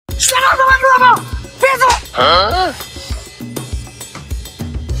别走！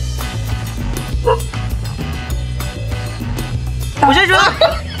我先说。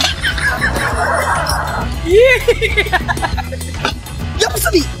要不是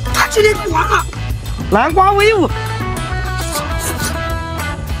你，他今天瓜了。南瓜威武。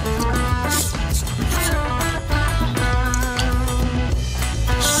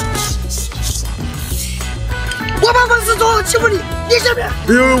我把粉丝做欺负你，你信不信？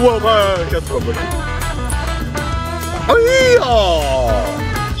哎呦，我怕想错不了。哎呀！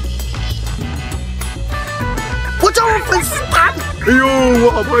我叫我粉丝打你。哎呦，我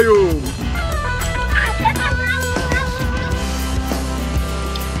好怕哟！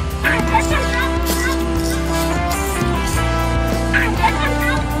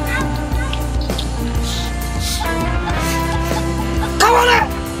看我嘞！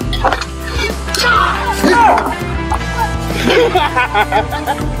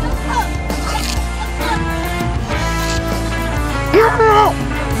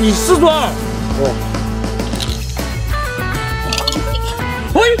你是装？哦。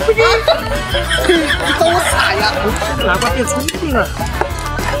喂，不行！你当我傻呀？南瓜变聪明了。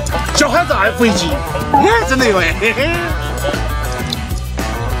小孩子爱飞机，哎，真的有哎。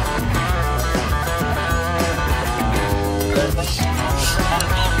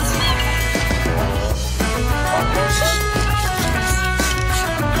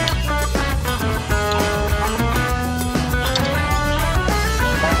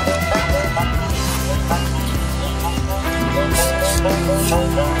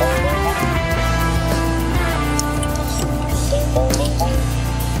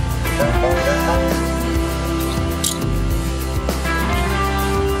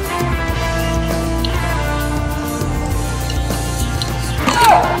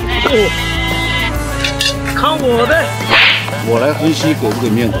看我的，我来分析给不给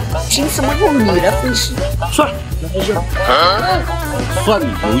面子？凭什么用你来分析？算，来分析。算你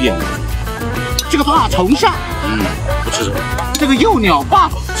有眼力。这个大虫下，不吃什么？这个幼鸟爸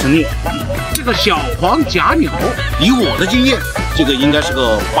爸承认。这个小黄假鸟，以我的经验，这个应该是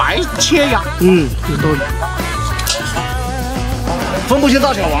个白切鸭。有道理。分不清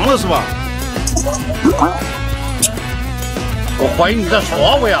大小王了是吧？我怀疑你在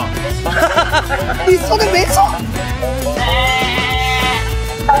耍我呀！你说的没错。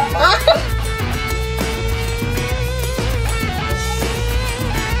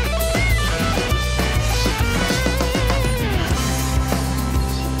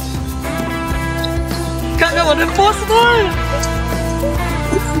看看我的波士顿。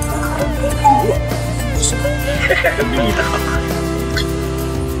你的，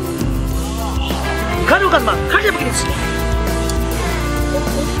你看着我干嘛？看见不给你吃。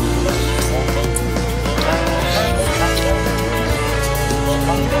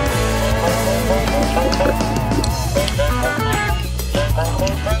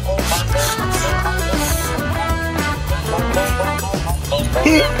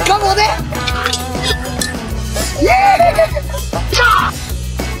看我的！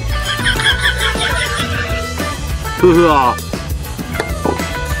呵呵啊！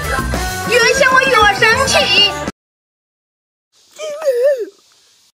原先我有生气。